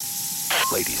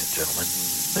Ladies and gentlemen,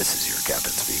 this is your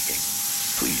captain speaking.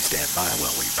 Please stand by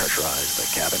while we pressurize the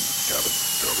cabin.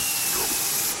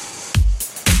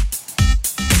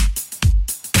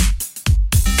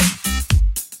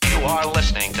 You are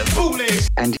listening to Foolish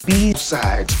and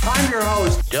B-Sides. I'm your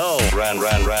host. Yo, run.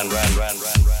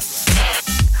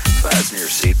 Fasten your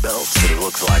seatbelts. It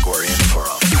looks like we're in for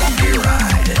a funky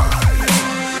ride.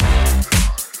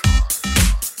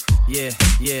 Yeah.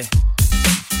 Yeah.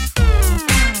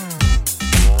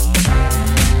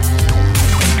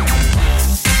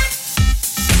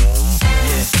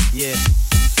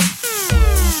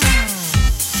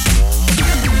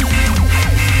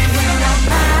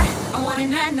 I want it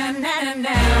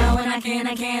now. When I can't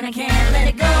let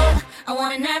it go. I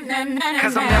want it now.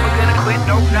 Cause I'm never gonna quit,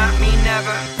 nope, not me,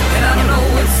 never. And I don't know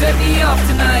what set me off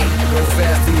tonight. Go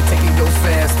faster, you take it, go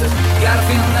faster. Got a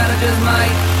feeling that I just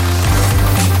might.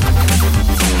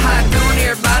 How you doing,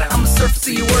 everybody? I'm the surface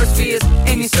of your worst fears.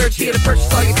 And you search here to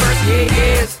purchase all your first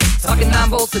years. Talking 9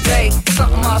 volts a day,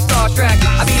 something on Star Trek.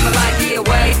 I beam a light year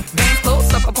away. Veins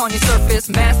close up upon your surface.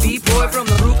 Mass deploy from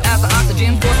the roof as the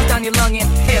oxygen forces down your lung and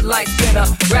headlight spinner.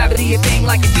 Gravity a thing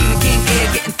like a Stephen King,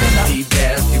 air getting thinner. Deep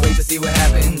gas, you wait to see what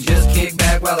happens. Just kick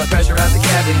back while I pressurize the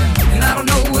cabin. And I don't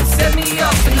know what set me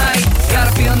off tonight. Got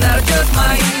a feeling that I just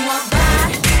might. You want that?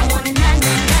 I want it now.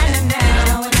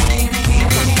 When I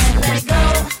can't let it go.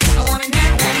 I want it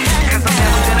now. Cause I'm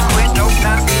never gonna quit, nope,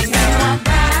 not me, never.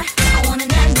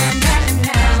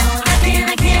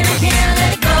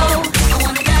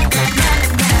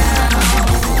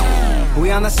 We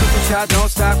on that supercharged, don't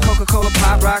stop, Coca-Cola,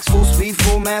 pop rocks, full speed,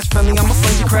 full mass, friendly, I'm a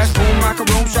frenzy crash, boom, rocker,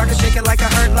 room, shocker, shake it like I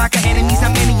heard like a enemies,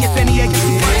 how many, if any, I get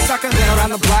you one sucker, then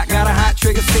around the block, got a hot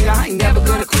trigger finger, I ain't never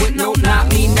gonna quit, no, not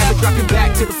me, never drop it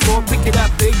back to the floor, pick it up,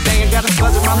 big bang, got a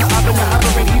buzz around the oven, the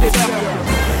oven, and heat it up.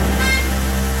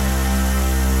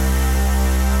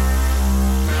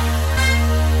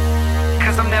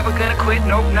 Cause I'm never gonna quit,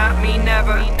 nope, not me,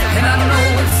 never. And I don't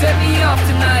know what set me off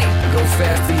tonight. Go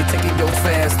faster, you take it, go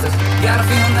faster. Got a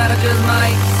feeling that I just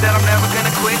might. Said I'm never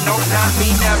gonna quit, nope, not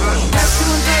me, never. Have to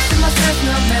inject in my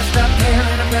system, messed up hair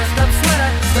and a messed up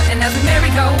sweater. Sweating as a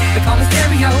merry-go, they call me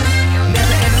stereo.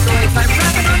 Never ending story, time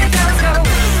rapping on the telescope.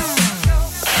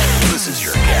 This is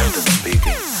your captain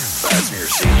speaking. Fasten your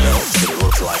seatbelts. It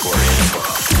looks like we're in for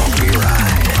a funky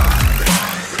ride.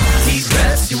 Deep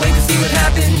breaths, you wait to see what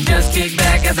happens. Just kick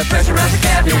back as I pressurize the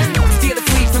cabin. Steal the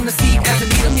fleet from the seat as the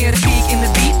needle near the peak. In the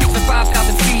beat, reach for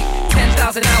 5,000 feet.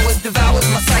 10,000 hours devours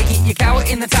my psyche. You cower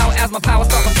in the tower as my power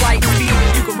starts on flight speed.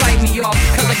 You can write me off,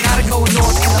 cause I gotta go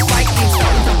north and the fight ain't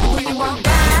starting. You want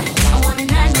that? I want it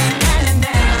now.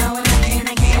 When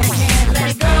I can't let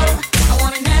it go. I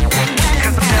want it now.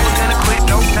 Cause I'm never gonna quit,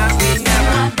 nope, not me,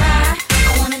 never.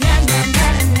 I want it now.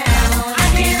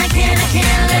 I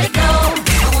can't let it go.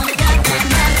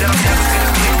 Said I'm never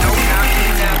gonna quit, nope, not me,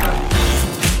 never.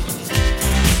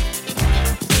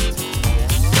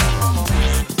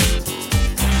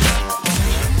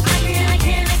 I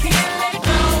can't let it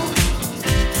go.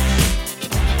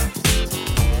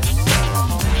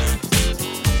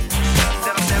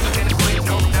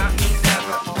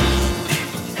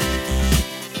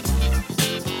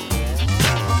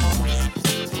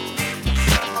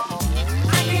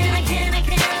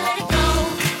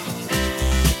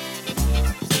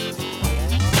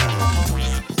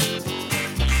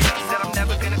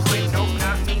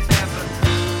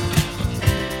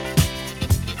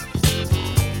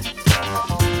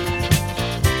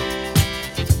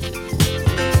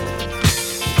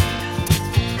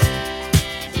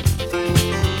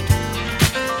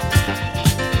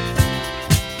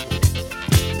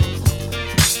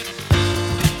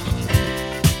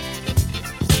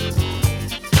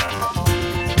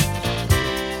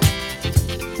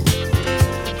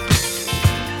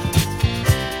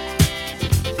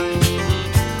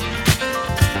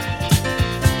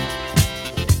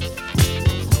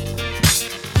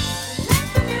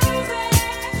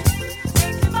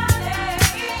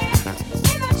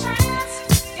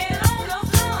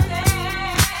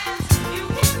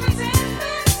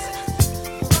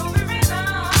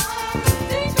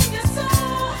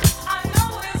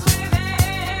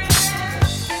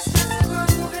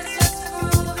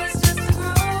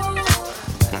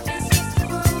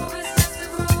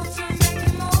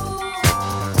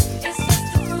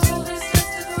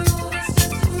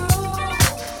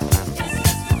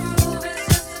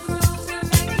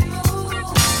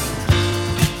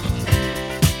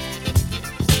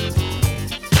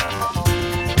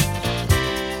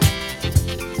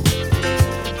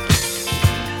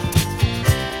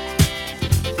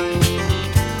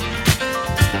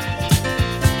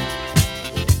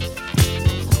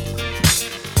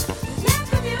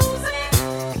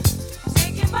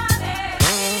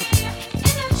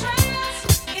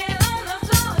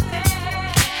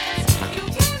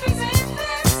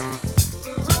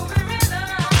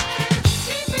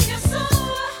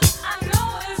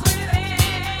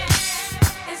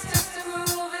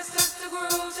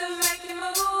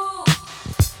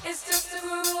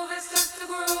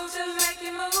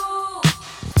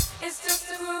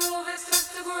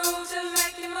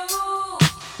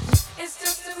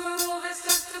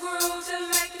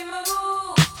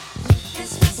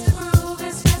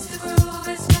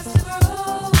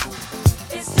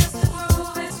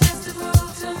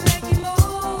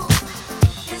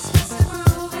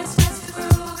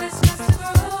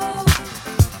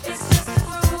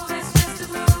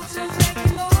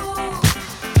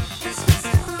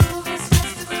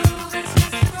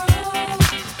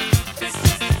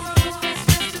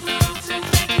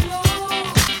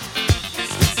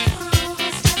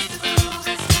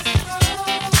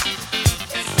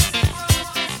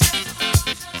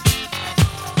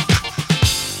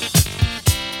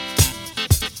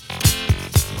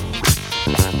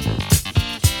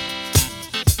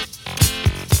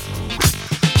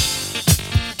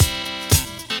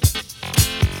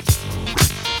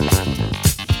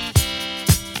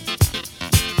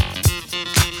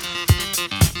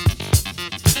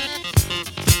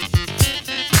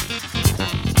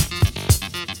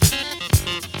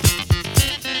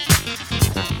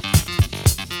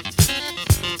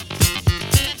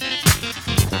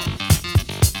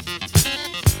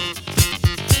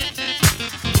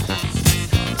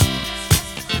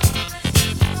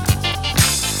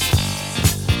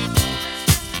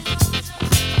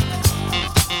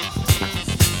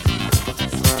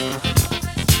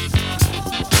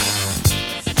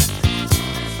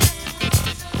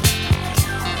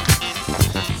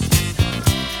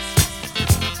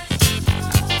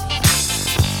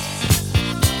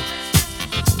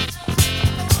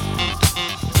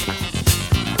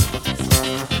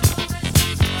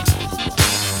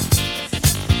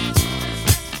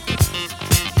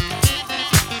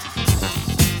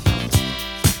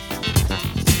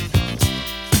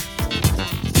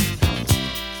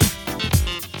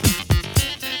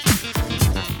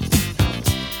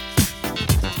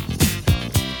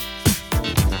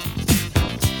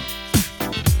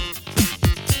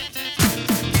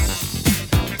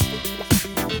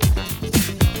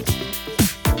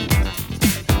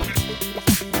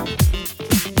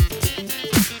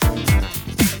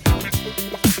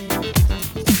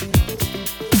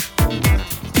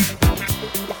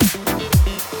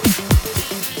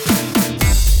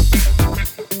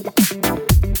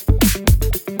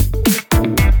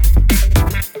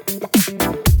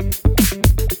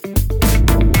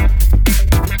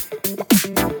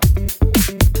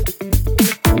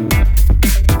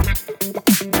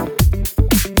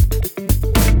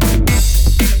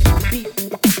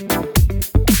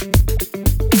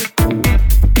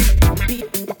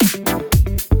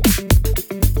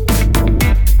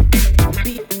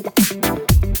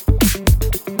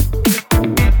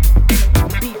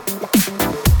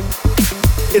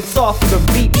 It's off the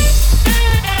beat.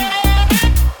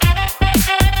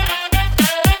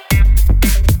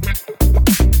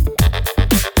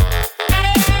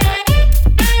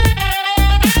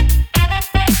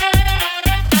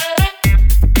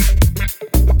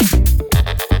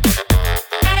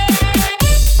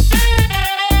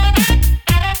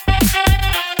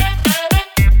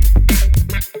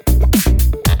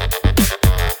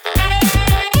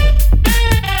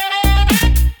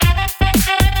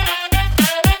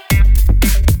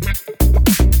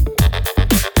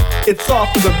 It's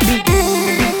off of the beat.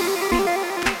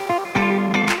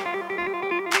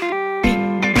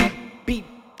 Beat.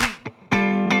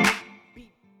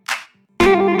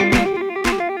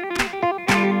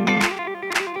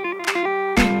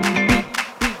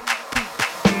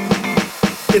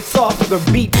 It's off of the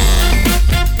beat.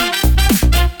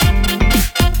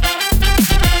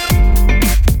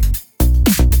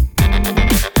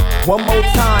 One more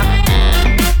time.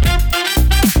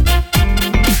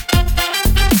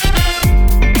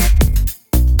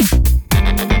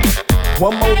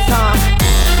 One more time.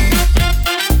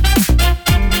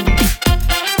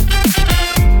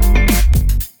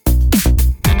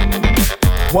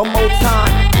 One more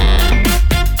time.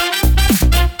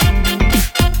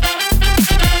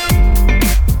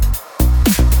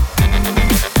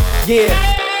 Yeah.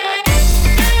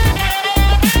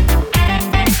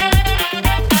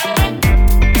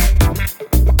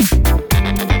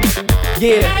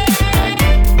 Yeah.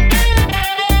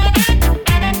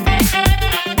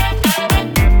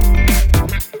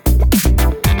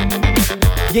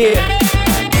 Yeah.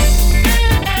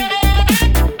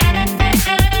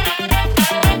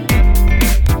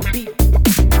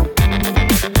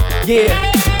 Yeah.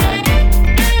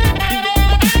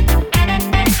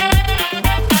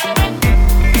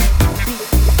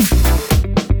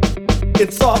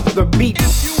 It's off the beat.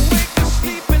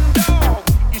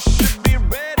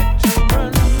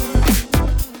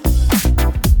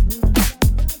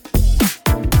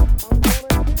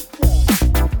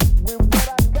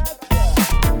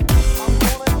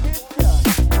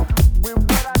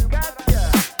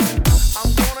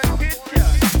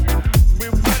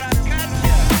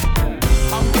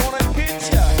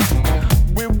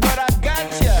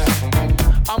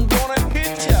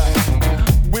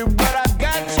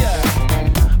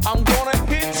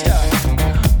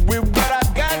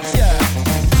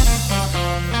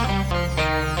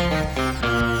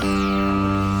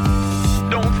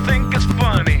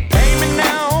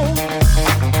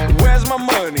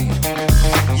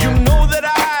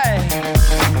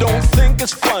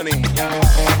 It's funny,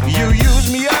 you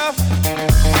use me up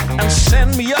and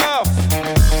send me off.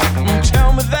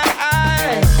 Tell me that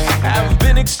I have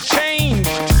been exchanged.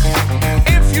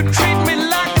 If you treat me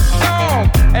like a dog,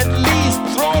 at least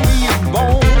throw me a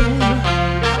bone.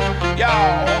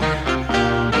 Y'all,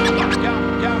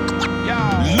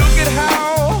 look at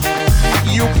how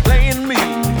you playing me.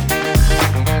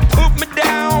 Put me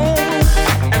down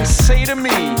and say to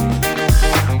me,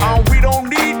 oh, we don't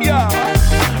need ya.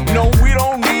 No, we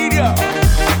don't need ya.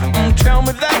 Tell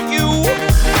me that you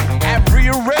have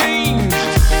rearranged.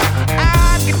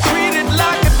 I get treated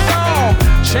like a dog,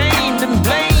 chained and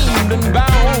blamed and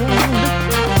bound.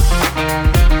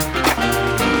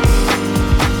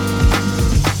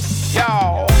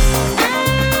 Y'all.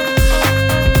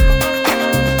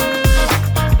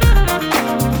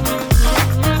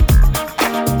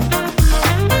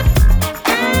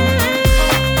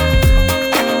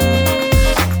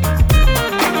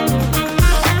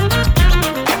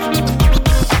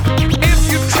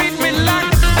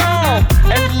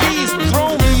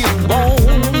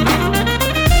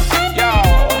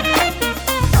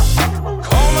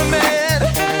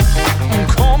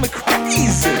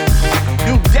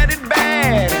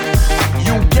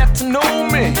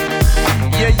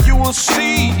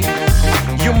 See,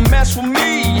 you mess with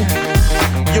me,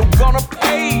 you're gonna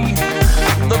pay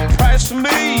the price for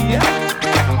me.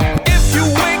 If you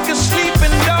wake a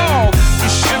sleeping dog, you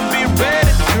should be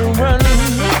ready to run.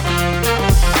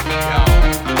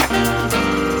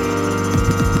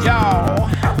 Y'all,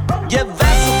 yeah,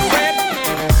 that's a threat.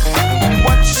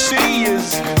 What you see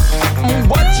is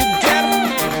what you get.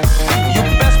 You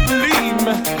best believe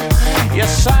me.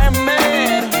 Yes, I am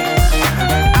mad.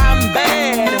 I'm bad.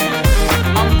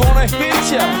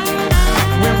 Hit ya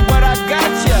with what I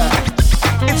got ya.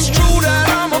 It's true that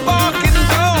I'm a barking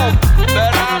dog,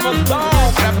 but I'm a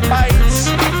dog that bites.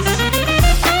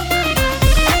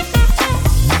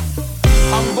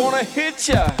 I'm gonna hit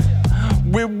ya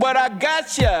with what I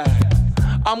got ya.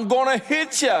 I'm gonna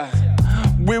hit ya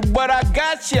with what I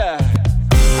got ya.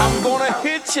 I'm gonna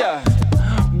hit ya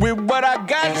with what I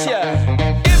got ya.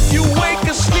 If you wake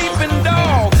us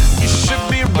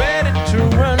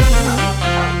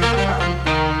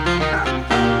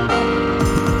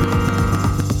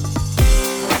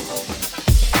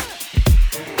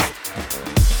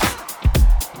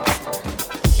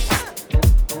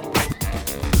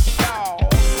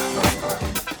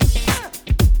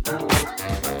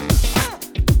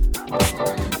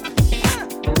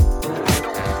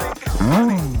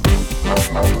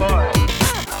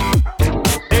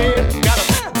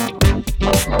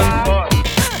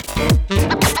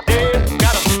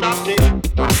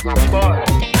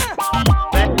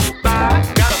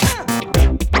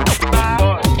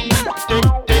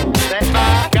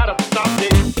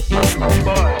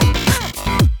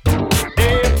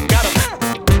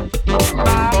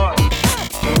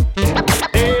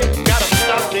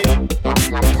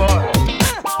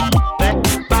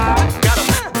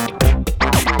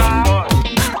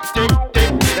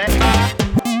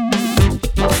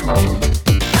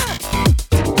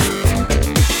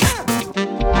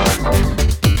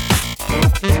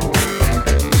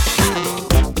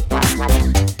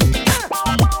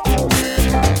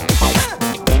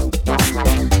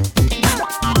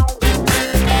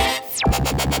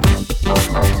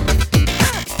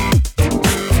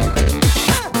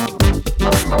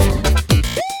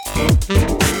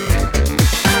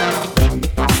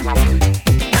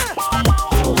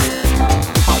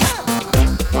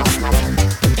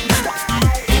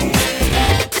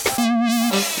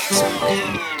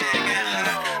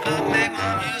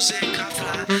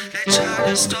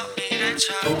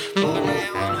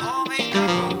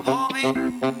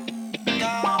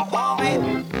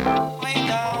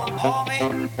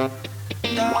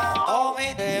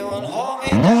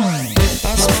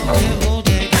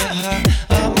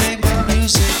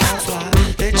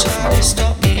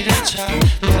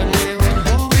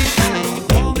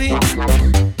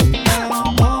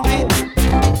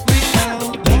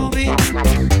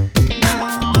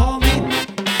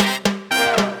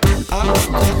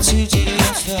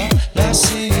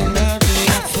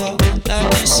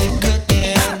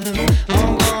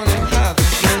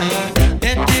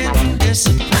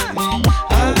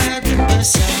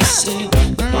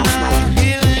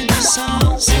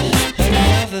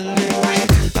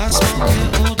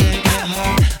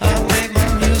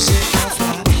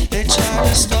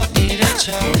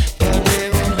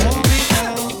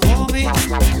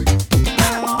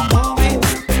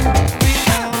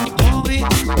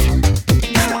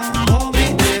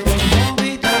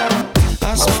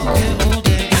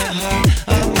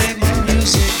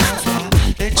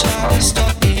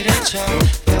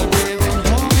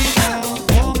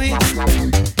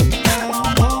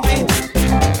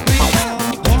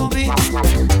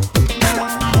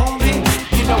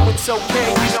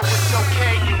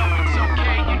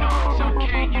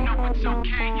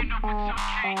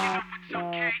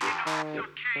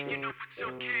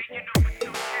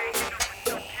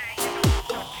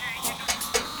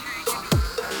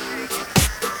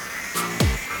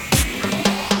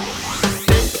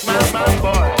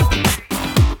Boy.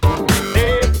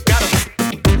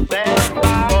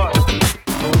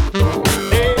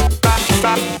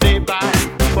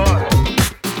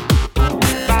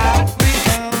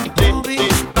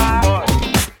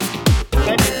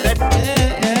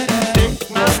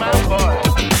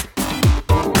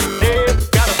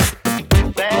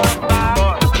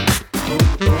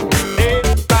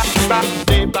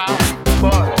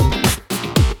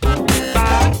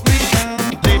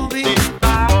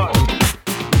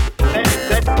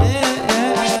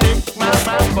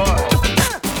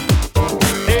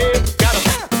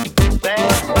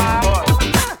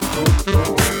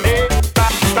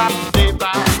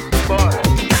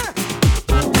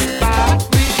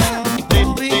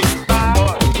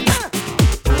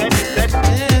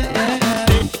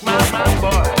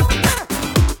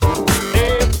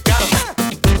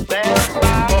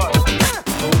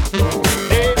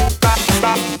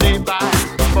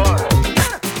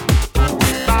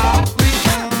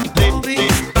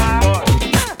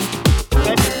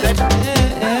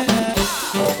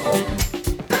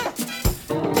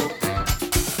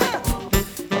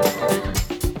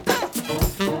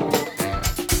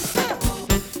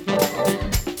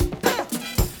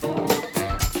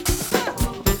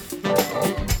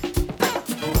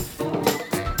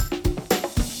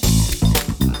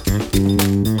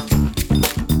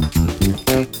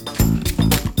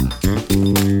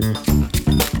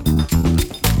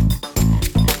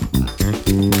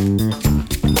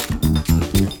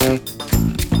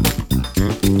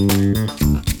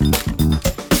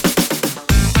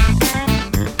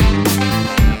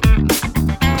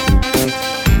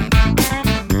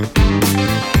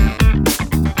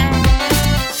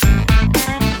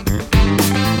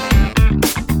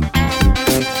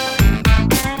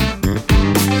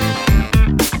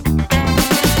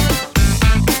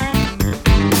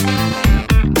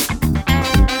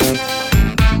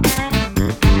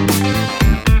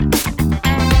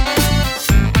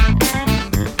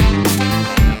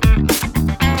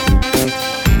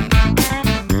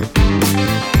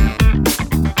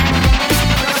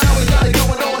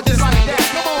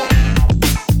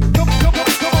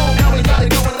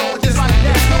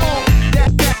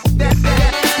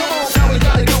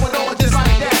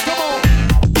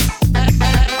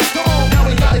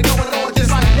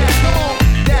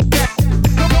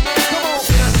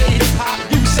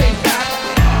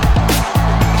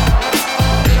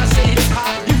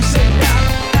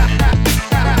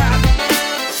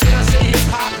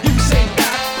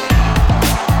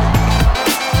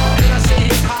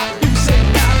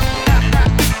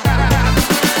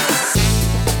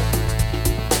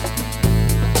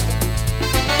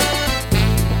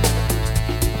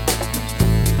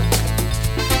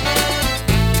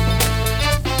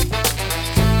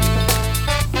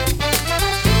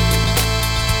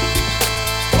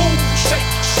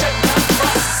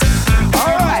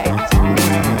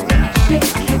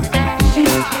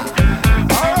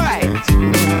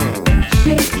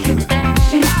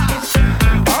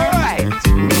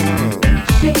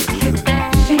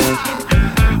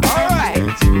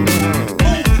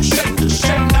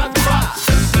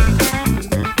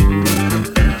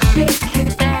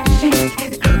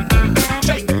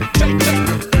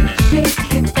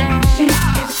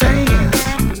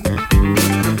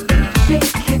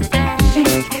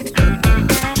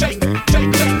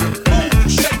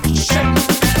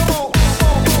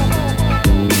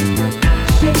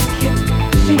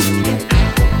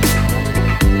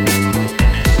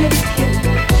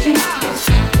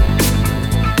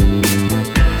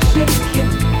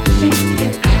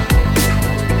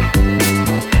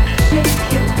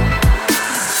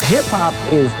 hop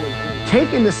is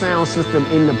taking the sound system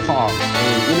in the park,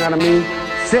 and you know what I mean?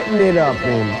 Setting it up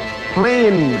and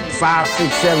playing 5,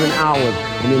 6, 7 hours,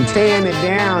 and then tearing it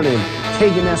down and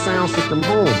taking that sound system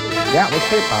home. That was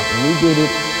hip hop, and we did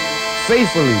it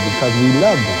faithfully because we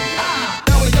loved it.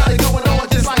 Now we got it going on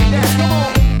just like that. Come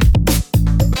on.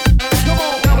 Come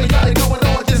on. Now we got it going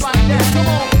on just like that. Come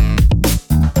on.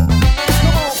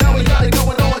 Come on. Now we got it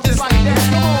going on just like that.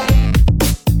 Come on.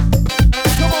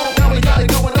 Come on. Now we got it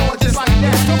going on just like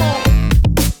that. Come on.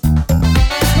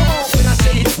 Come on. When I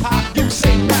say hip hop, you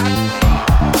say rap.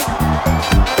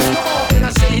 Come on. When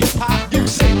I say hip hop, you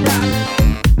say rap.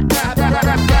 Rap, rap, rap,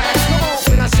 rap, rap. Come on.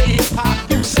 When I say hip hop,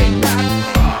 you say rap.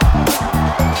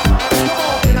 Come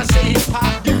on. When I say hip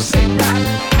hop, you say rap.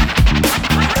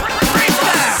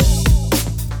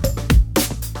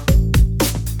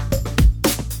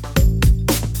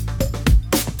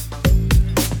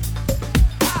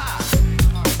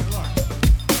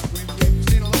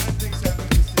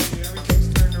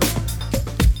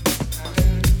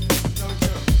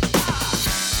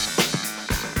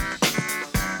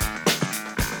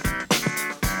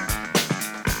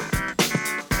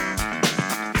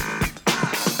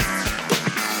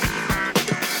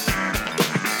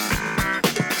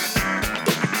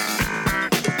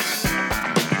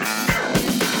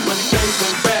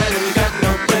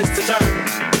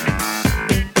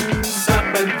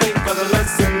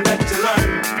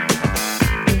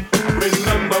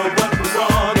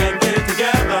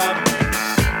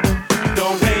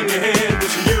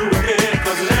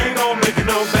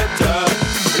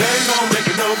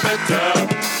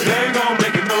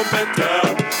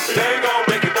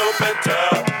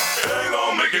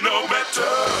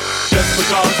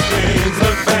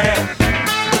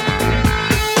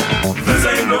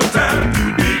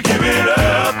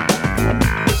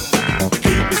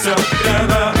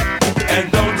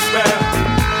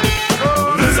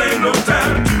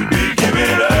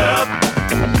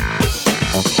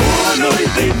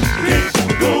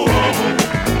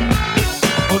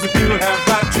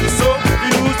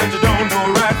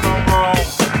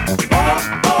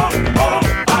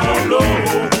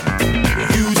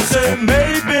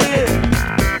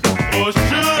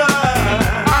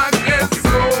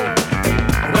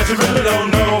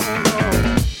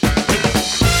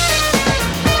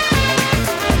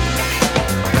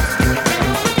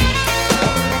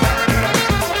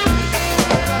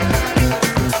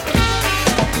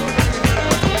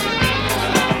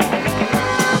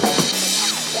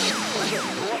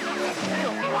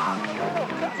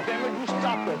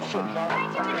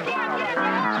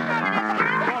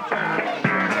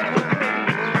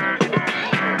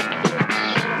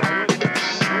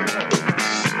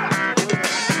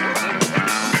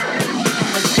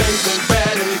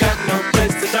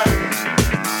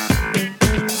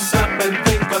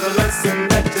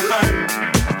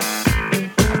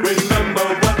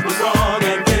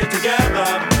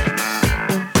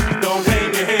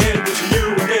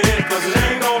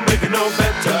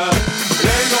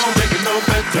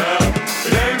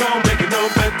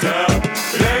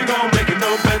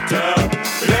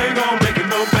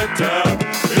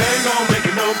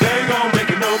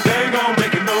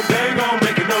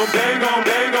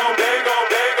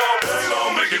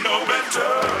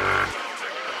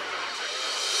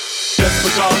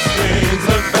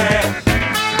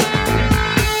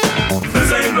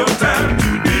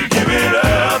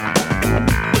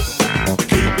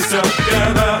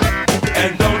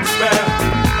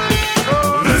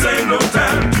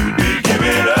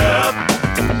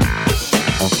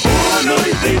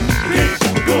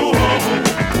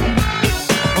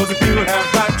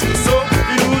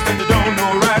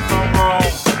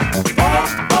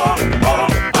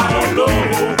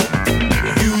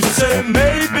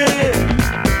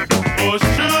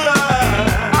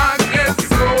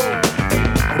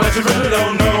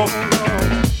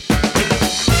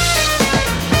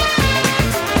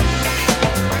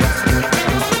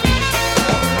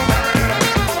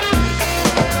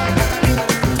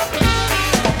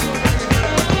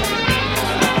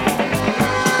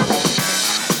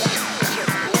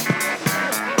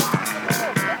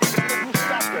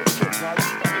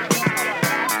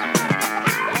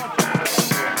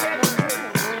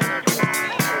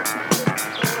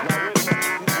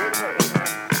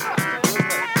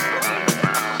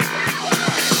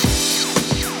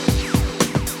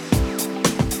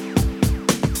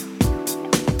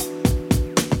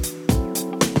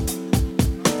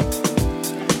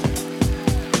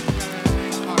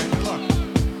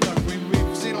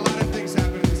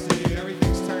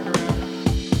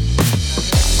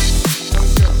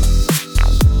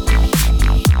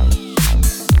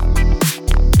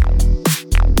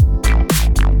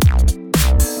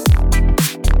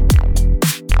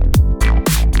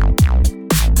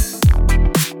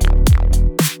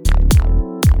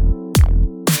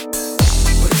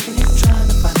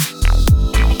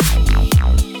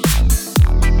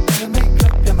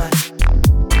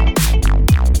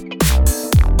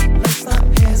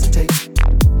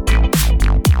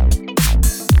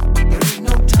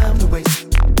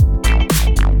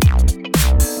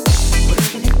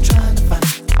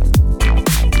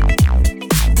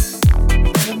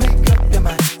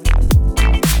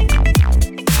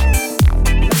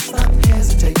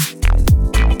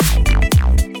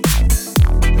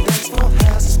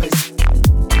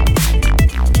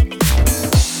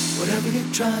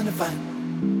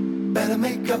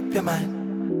 your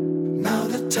mind. Now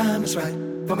the time is right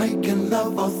for making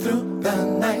love all through the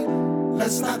night.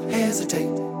 Let's not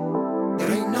hesitate.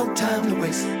 There ain't no time to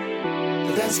waste.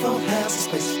 The dance floor has a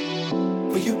space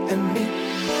for you and me.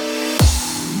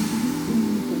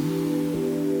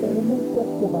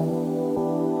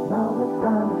 Now the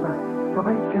time is right for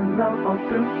making love all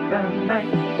through the night.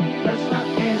 Let's not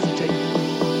hesitate.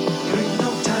 There ain't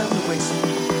no time to waste.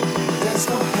 The dance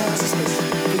floor has a space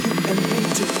for you and me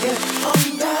to get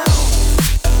on down.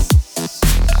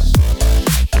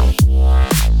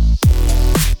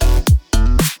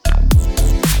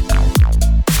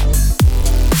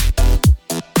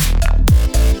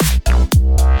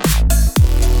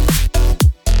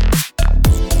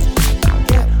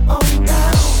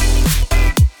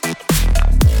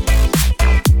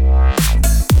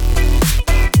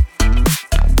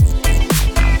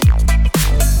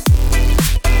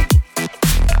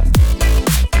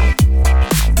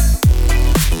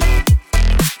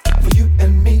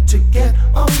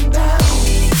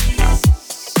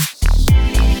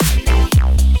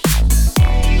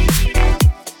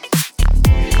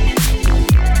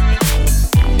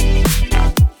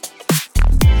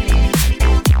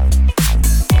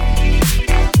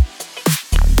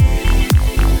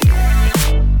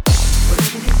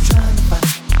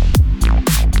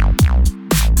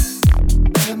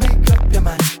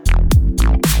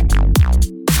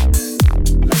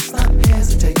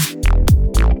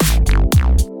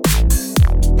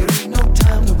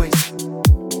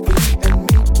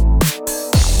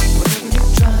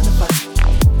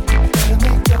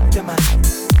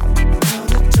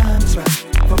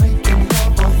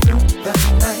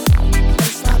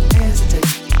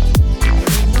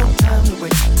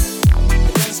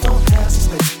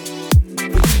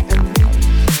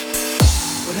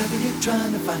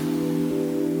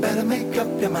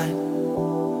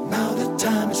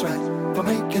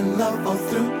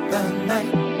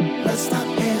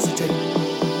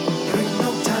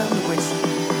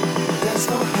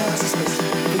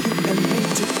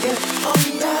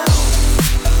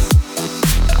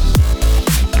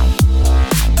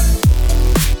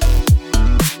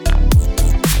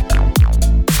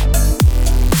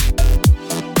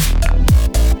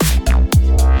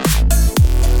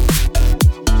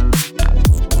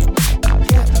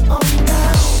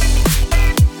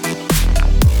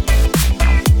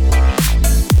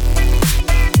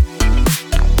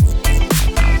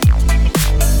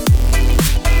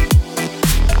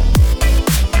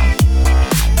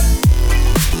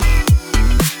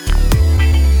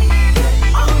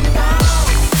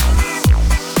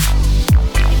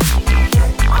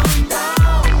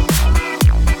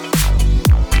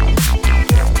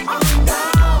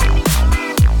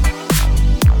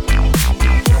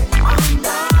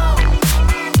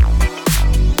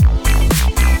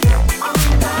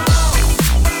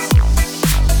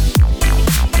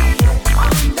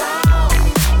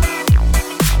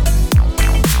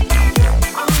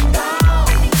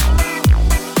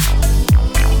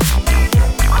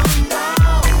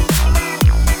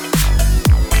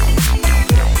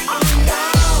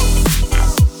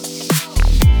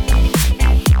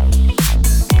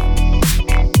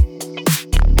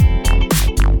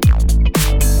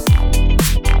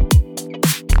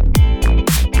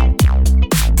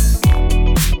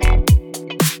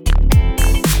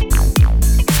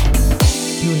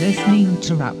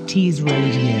 Raptease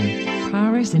Radio,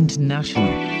 Paris International,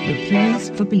 the place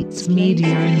for beats, media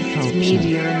and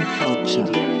culture.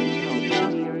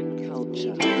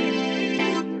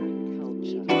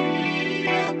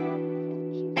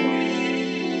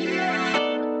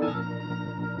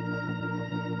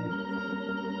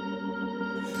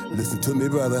 Listen to me,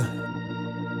 brother.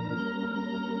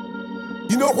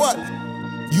 You know what?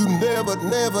 You never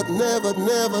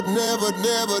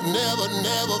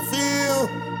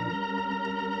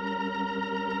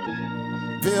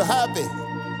feel happy.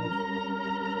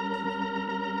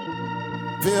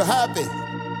 Feel happy.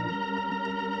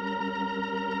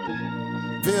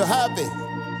 Feel happy.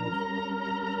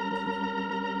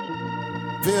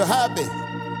 Feel happy.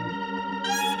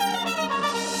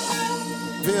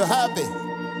 Feel happy.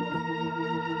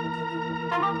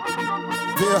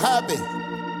 Feel happy.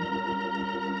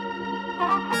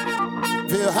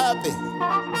 Feel happy.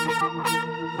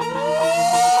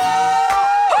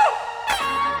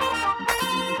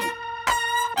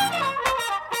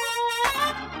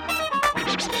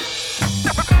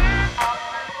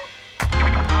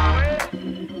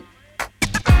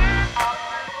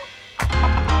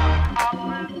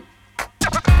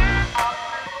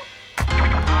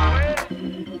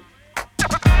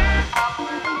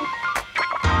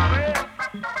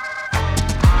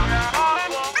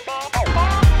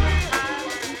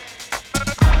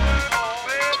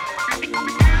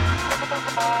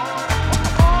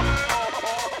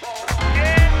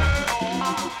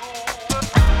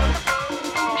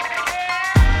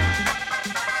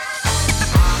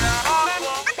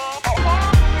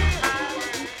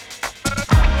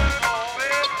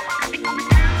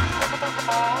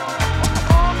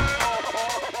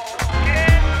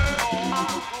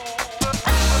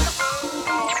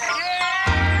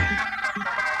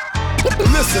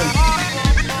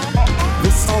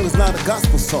 not a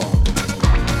gospel song.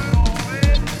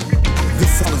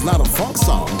 This song is not a funk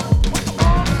song.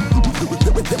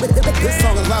 This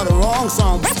song is not a wrong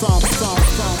song.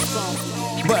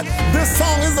 But this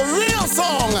song is a real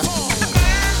song.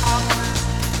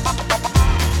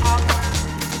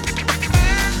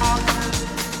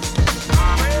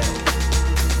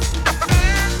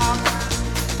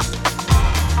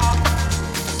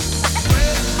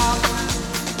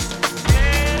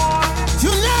 You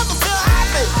never feel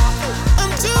happy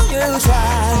until you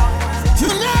try. You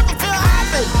never feel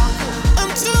happy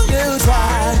until you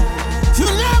try. You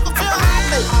never feel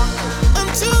happy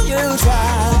until you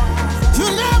try. You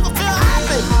never feel happy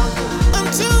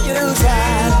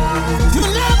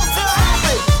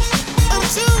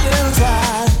until you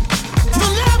try. You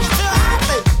never feel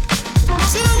happy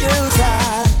until you try. You never feel happy until you try. You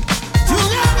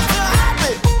never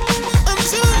feel happy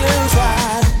until you try.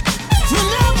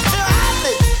 You never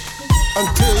feel happy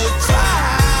until you try.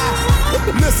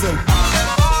 Listen.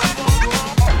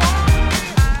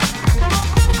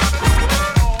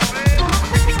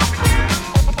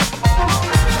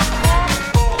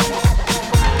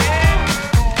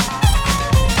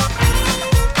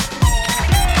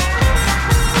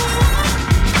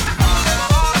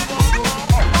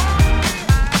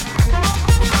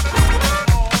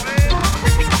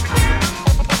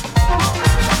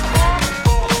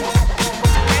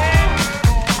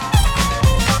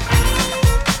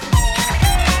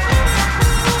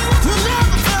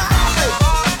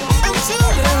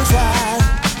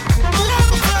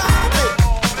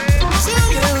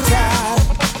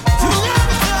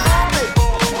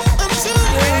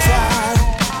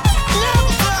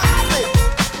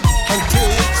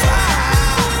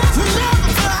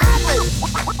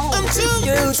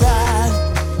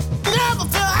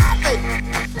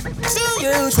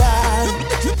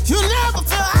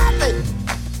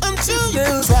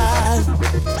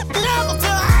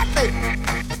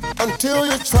 Until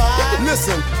you try.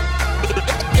 Listen.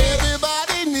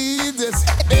 Everybody needs this.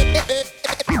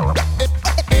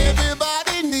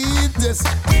 Everybody needs this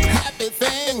happy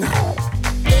thing.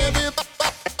 Everybody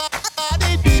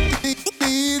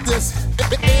needs this.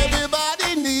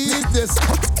 Everybody needs this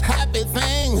happy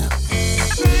thing.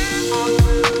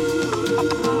 Everybody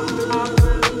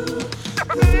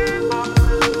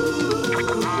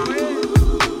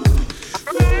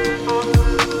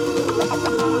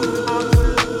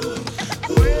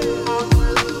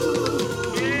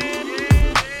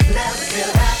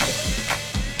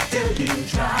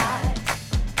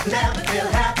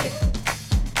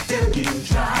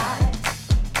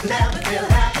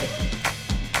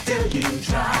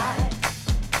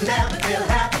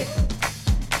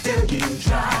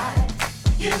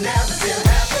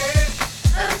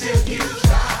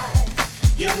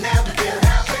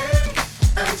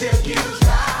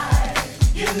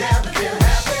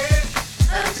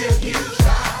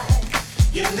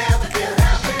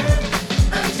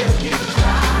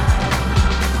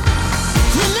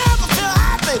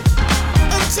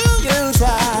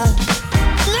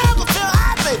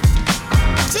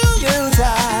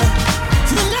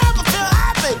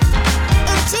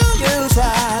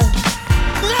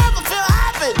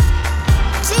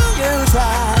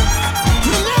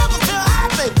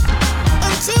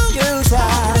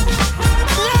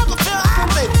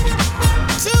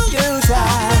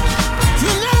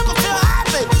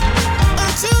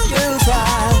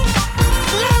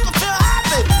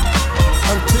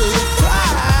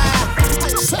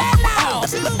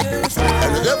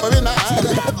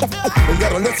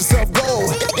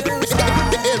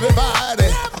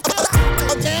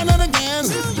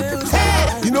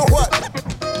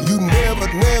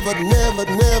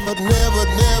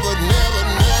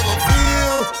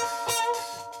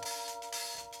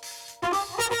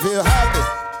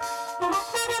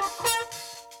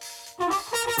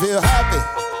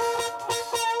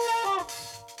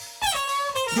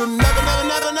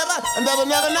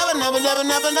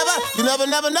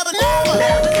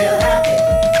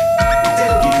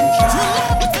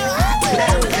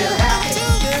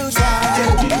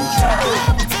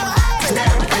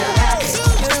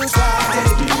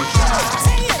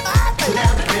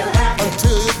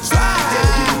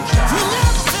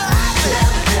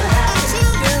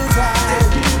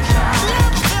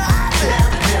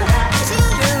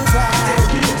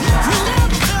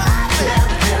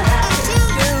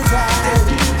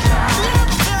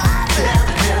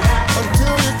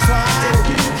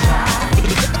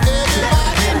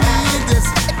needs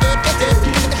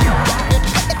this.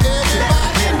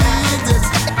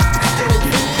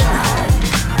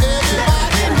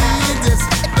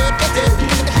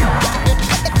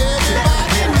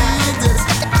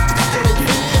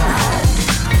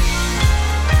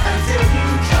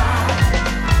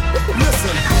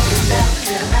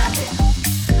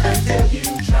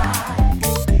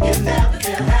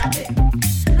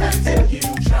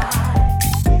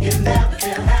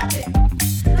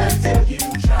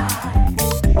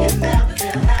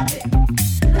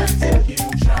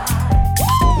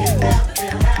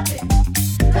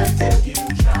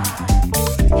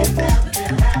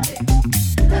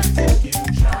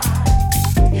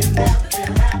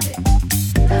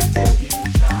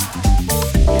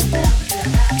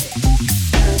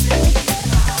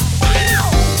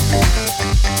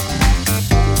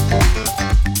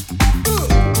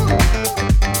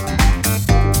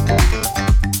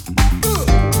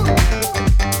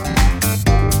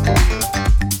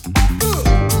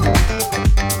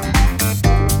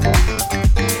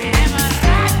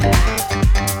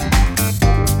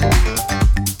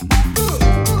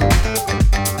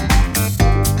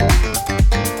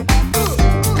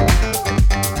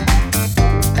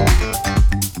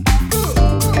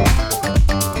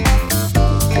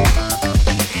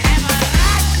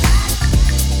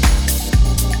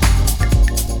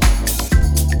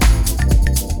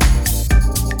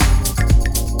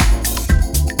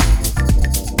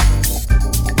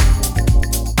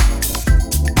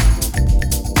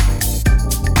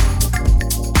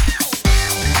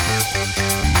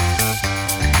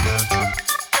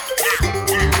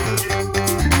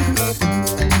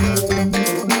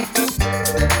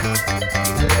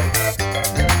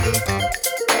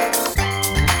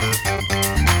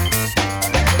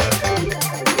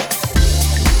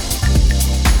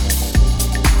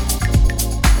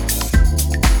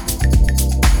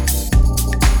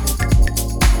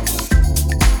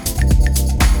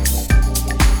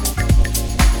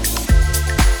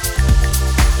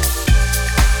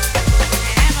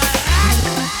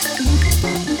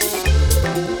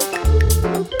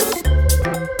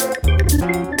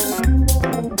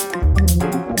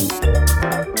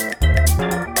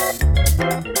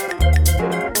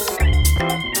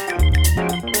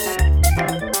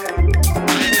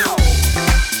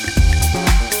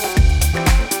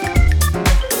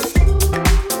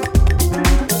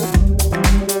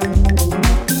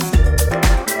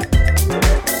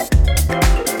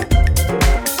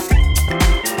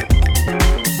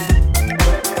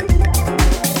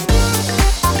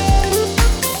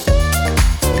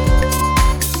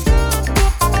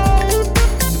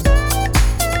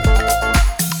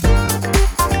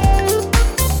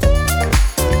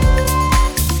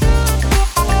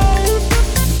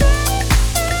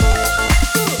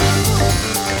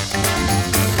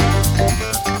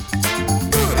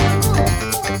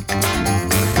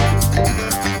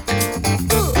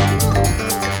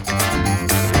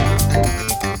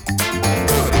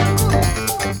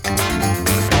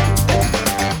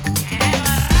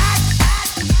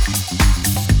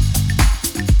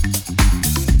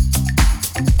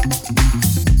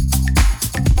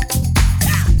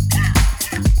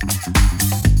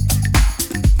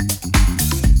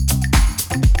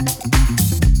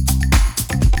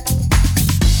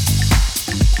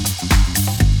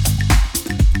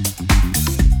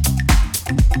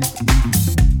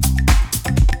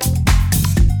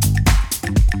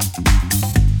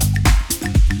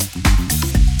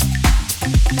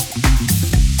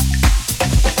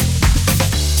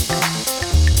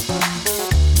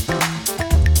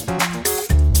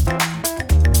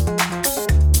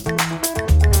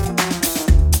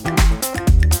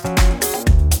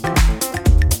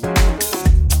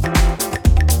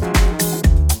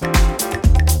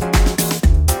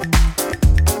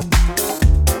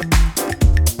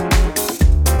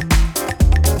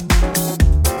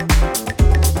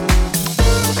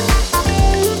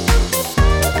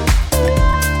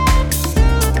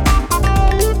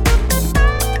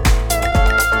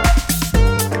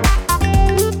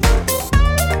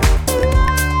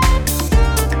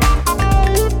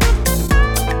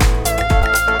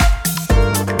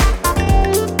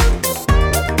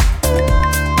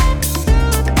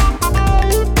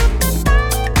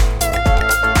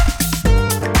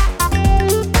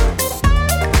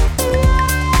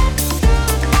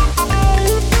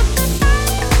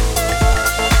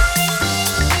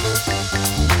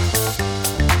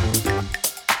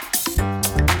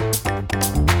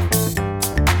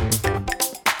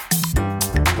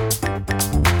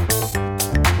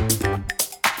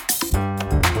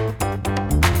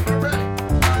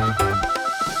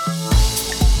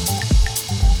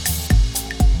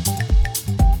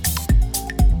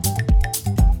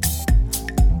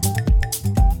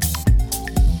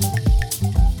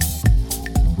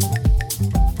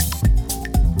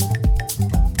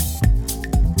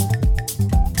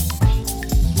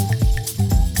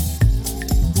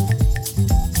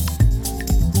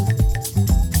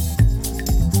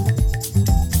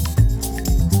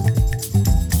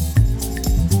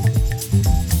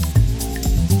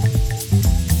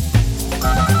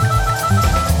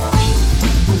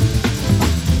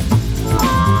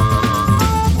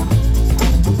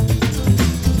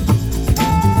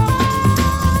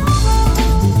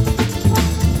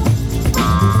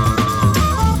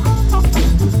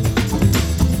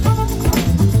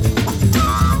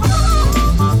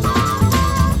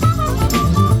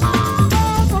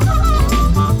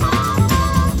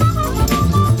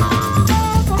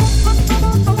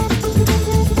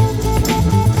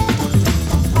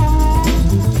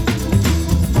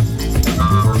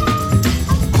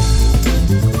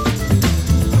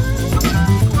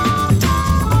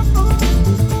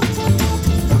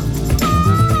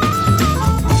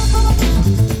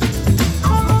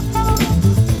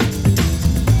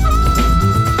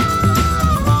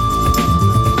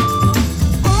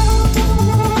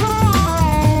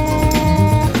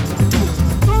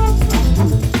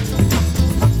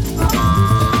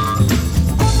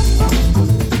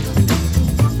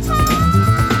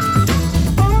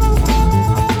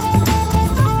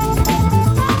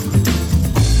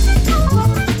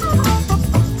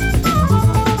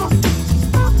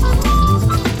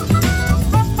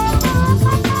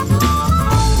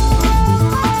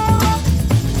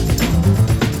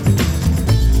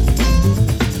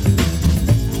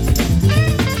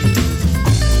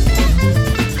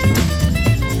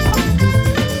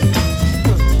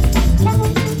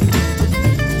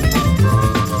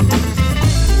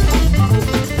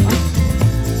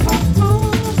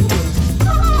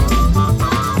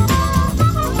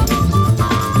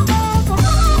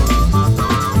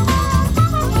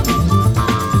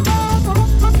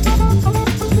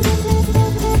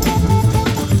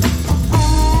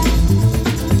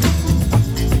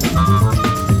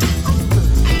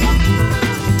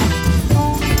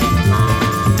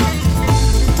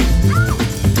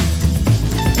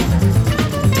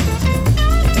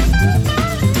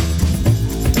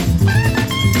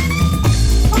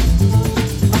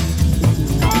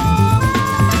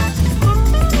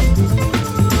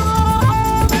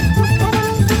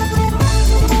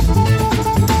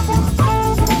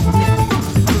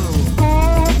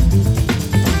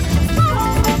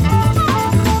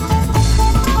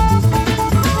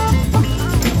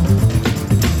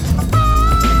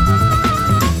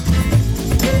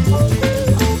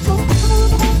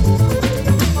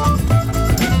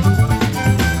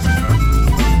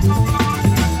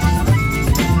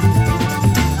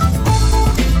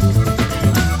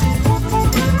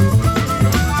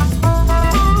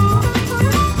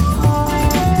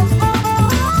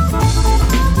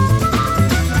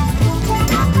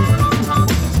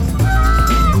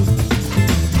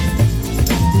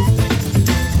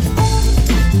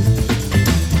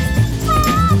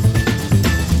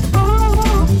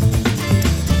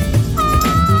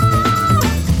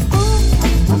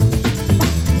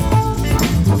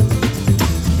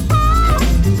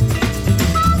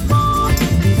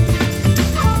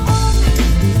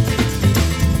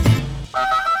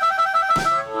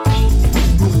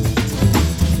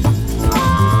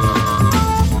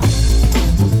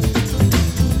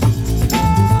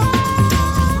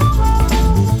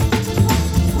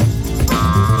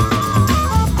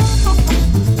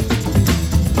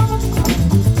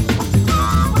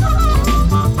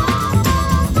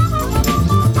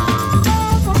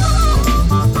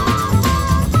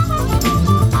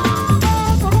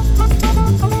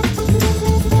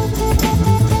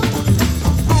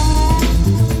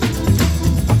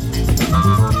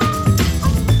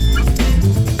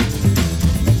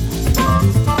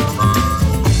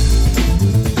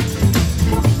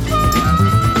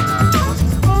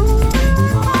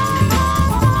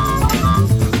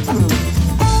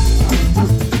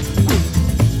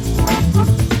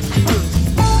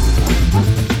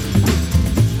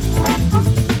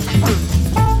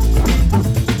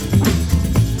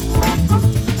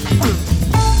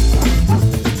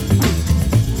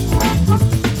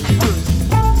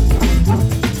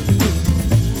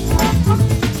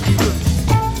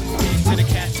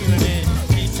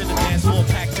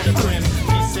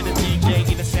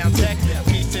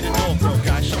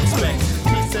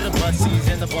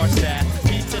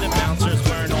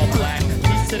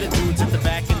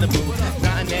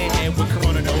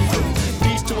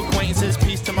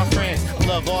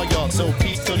 so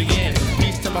peace till the end.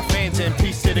 Peace to my fans and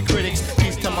peace to the critics.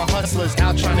 Peace to my hustlers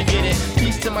out trying to get it.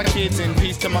 Peace to my kids and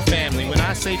peace to my family. When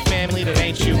I say family, that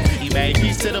ain't you, eBay.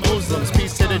 Peace to the Muslims,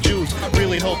 peace to the Jews.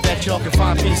 Really hope that y'all can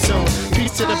find peace soon.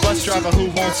 Peace to the bus driver who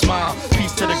won't smile.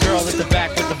 Peace to the girl at the back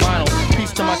with the vinyl.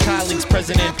 Peace to my colleagues,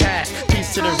 President Pat.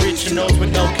 Peace to the rich and those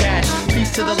with no cash.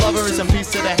 Peace to the lovers and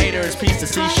peace to the haters. Peace to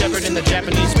Sea Shepherd and the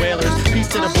Japanese whalers. Peace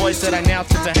to the boys that I now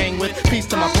tend to hang with. Peace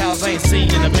to my pals I ain't seen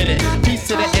in a minute. Peace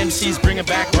to the MCs bringing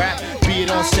back rap. Be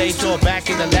it on stage or back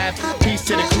in the lab. Peace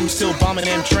to the crew still bombing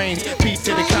them trains. Peace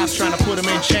to the cops trying to put them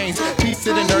in chains. Peace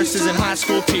to the nurses and high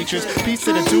school teachers. Peace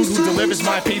to the dude who delivers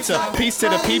my pizza. Peace to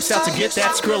the peeps out to get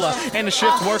that Skrilla. And the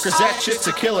shift workers, that shit's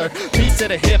a killer. Peace to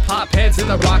the hip hop heads and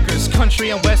the rockers. Country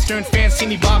and western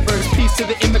fancy boppers. Peace to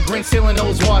the immigrants sealing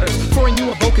those waters. Pouring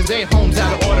you a boat cause they homes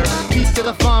out of order. Peace to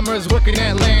the farmers working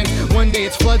that land. One day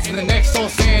it's floods and the next all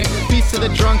sand. Peace to the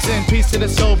drunks and peace to the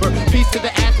sober. Peace to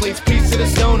the athletes, peace to the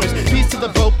stoners. Peace to the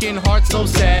broken hearts so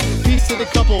sad. Peace to the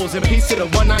couples and peace to the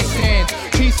one night stands.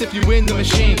 Peace if you in the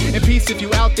machine and peace if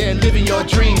you out there living your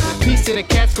dream. Peace to the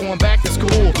cats going back to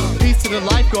school. Peace to the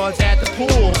lifeguards at the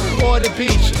pool or the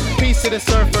beach. Peace to the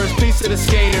surfers, peace to the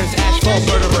skaters, asphalt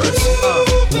murderers.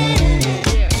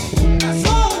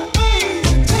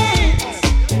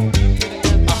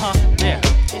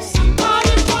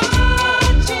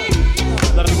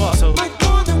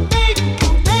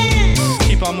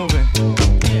 Keep on moving.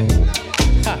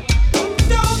 Ha.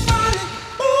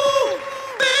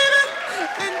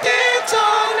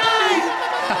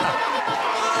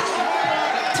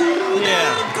 Yeah.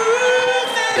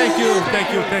 Thank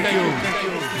you.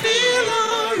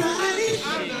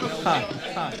 Ha.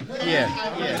 Yeah.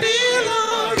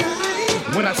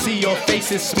 When I see your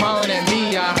faces smiling at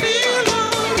me,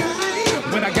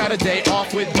 when I got a day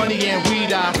off with money and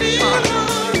weed,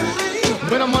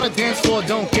 when I'm on a dance floor,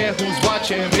 don't care who's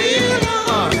watching me.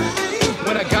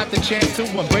 When I got the chance to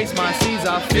embrace my C's,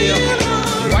 I feel.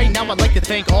 Right now, I'd like to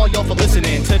thank all y'all for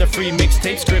listening to the free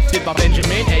mixtape scripted by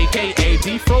Benjamin, aka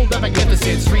D-Fro, the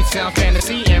magnificent street sound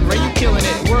fantasy. And Ray, you killing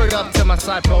it. Word up to my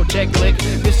side project click.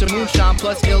 Mr. Moonshine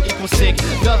plus ill equals sick.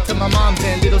 Love to my moms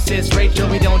and little sis Rachel.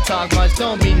 We don't talk much,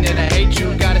 don't mean that I hate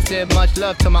you. Gotta send much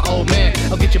love to my old man.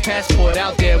 I'll get your passport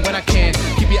out there when I can.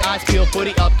 Keep your eyes peeled for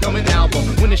the upcoming album.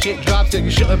 When the shit drops, you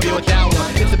shouldn't be without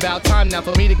one. It's about time now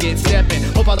for me to get stepping.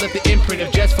 Hope I left the imprint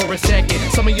of just for a second.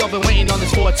 Some of y'all been waiting on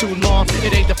this for too long.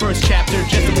 It ain't the first chapter,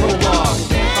 just a prologue.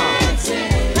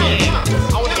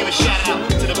 I wanna give a shout out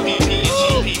to the BP and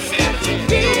GP family.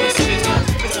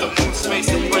 Mr. Moon Space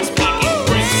and Press Pocket,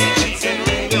 Prince and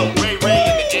Ray and the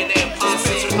NM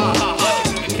Posse. To the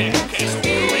Cat,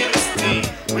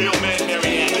 Real Man,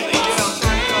 Mary Ann, and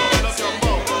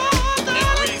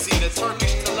Breezy, the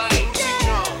Turkish Delight,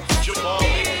 Jamal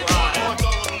and Pride,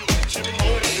 Jimmy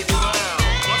Hogan,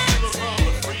 Russell LeBron,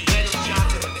 Free Edge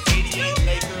Johnson, and the 88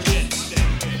 Lakers.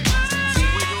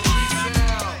 Wiggle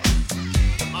Sound.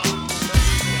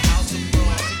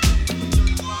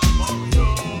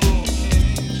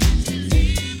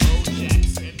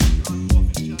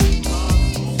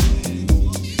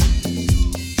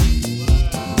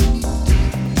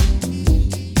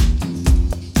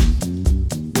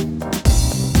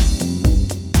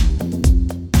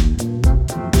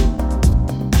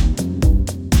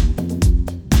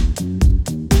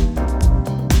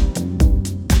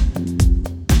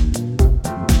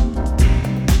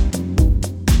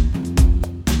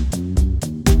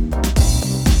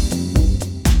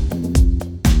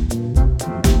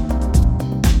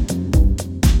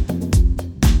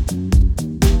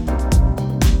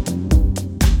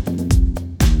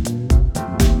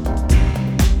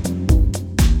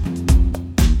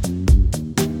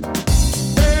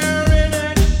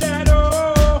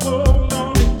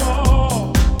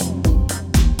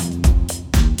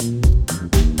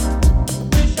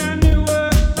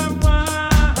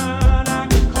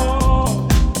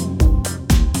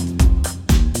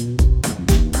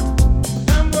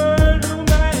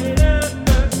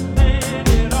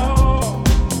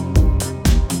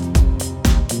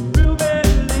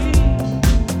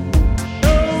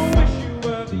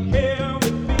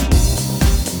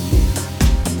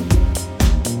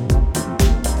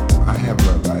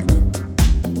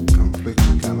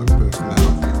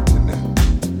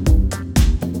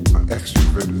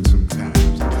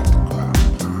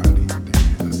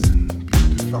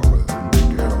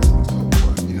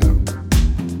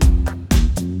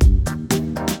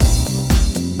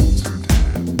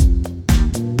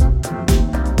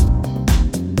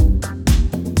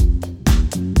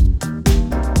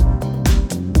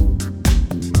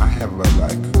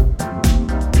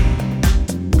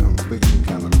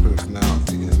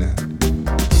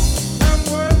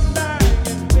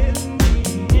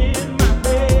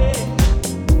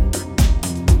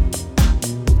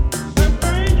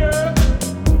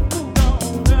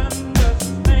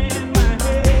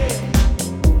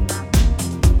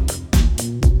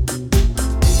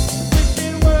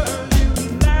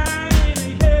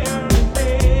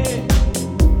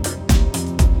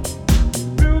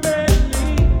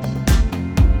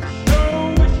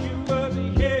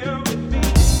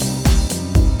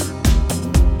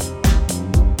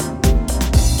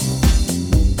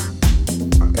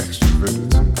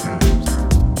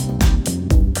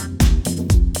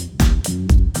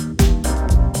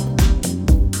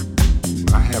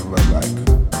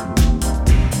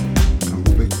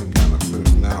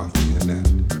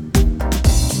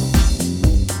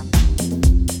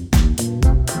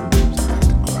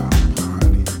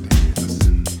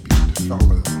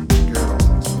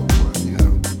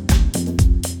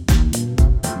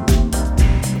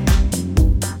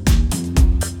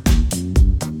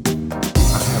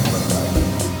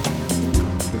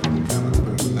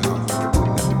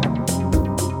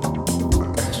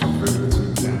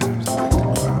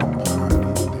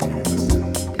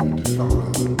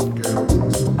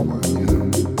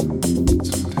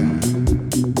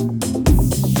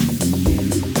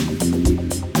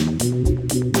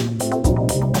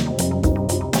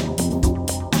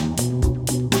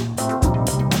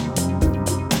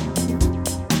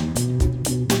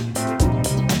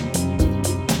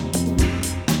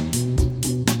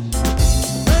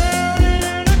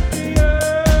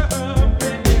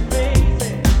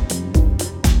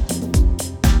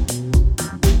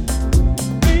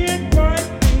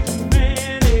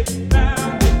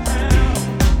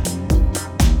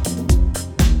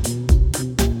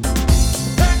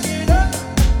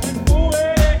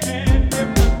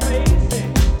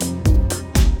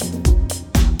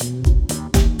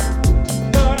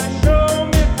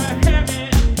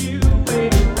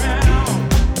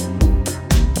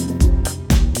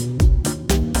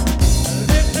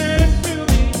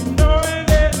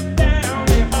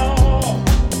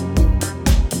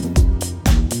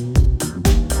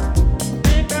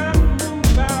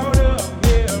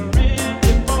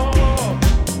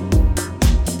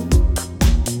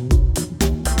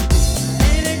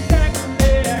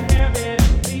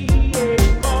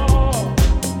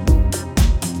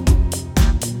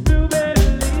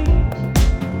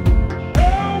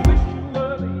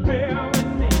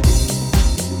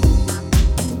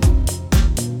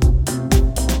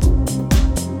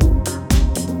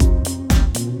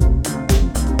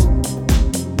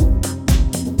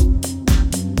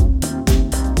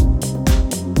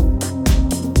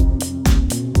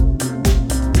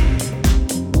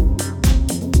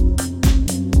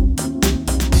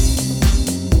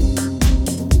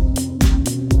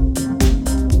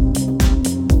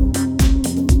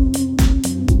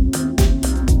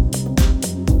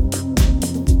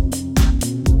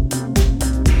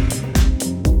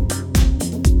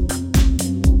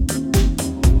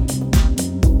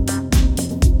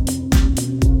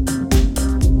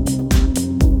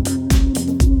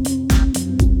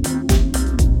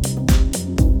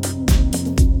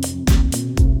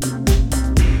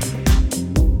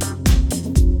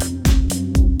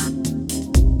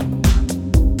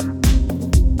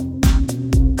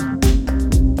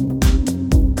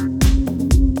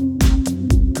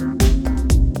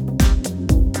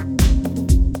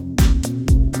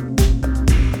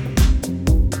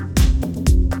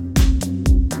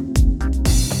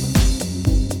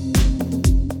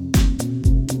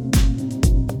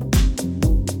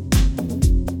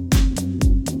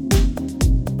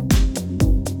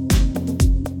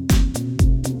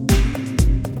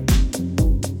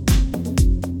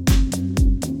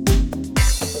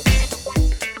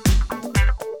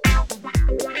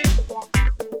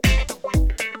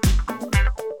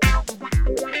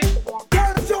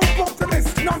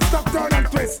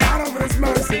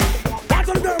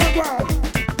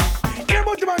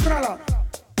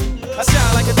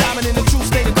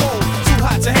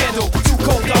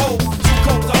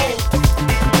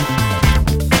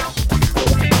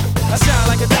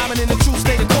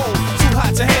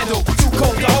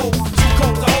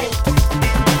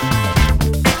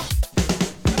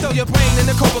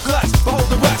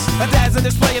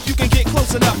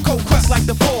 Cold crust like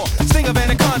the four, sting of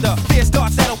anaconda. Fierce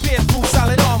darts that'll pierce through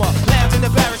solid armor. Lounge in the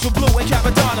barracks with Blue and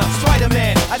Capadonna.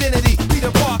 Spider-Man, identity,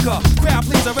 Peter Parker. Crowd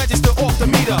pleaser, register off the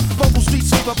meter. Vocal street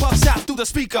sweeper, buck shot through the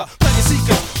speaker. Pleasure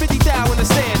seekers, 50 thou in the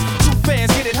stands. True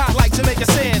fans get it hot like Jamaica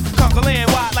sand. Conquer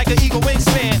land wide like an eagle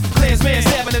wingspan. Clansman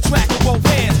stabbing the track with both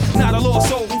hands. Not a lost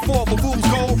soul who fall for fool's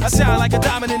gold. I shine like a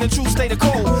diamond in a true state of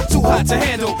cold. Too hot to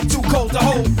handle, too cold to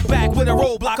hold. Back with a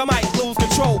roadblock, I might lose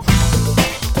control.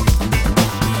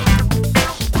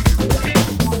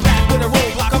 Back with a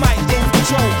roadblock, I might lose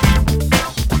control.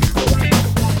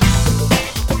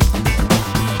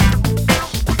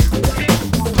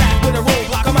 Back with a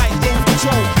roadblock, I might lose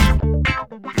control.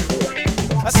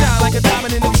 I shine like a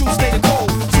diamond in a true state of cold.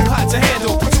 Too hot to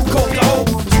handle, too cold to hold.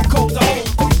 Too cold to hold.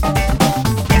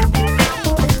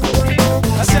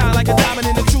 I shine like a diamond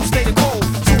in a true state of cold.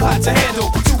 Too hot to handle,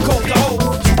 too cold to hold.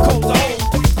 Too cold to hold.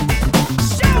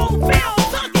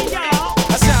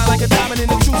 I shine like a diamond in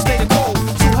a true state of cold.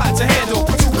 Too hot to handle,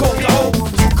 too cold to hold.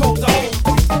 Too cold to hold.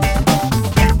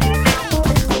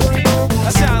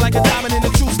 I shine like a diamond in a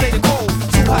true state of cold.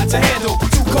 Too hot to handle,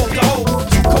 too cold to hold.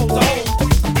 Too cold to hold.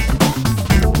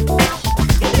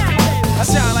 I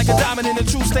shine like a diamond in a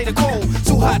true state of cold.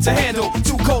 Too hot to handle,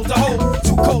 too cold to hold.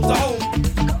 Too cold to hold.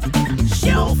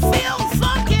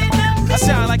 I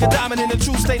shine like a diamond in a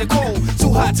true state of cold.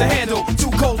 Too hot to handle,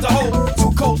 too cold to hold.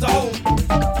 Too cold to hold.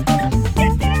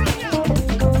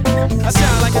 I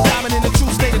shine like a diamond in a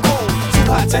true state of cold. Too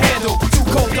hot to handle.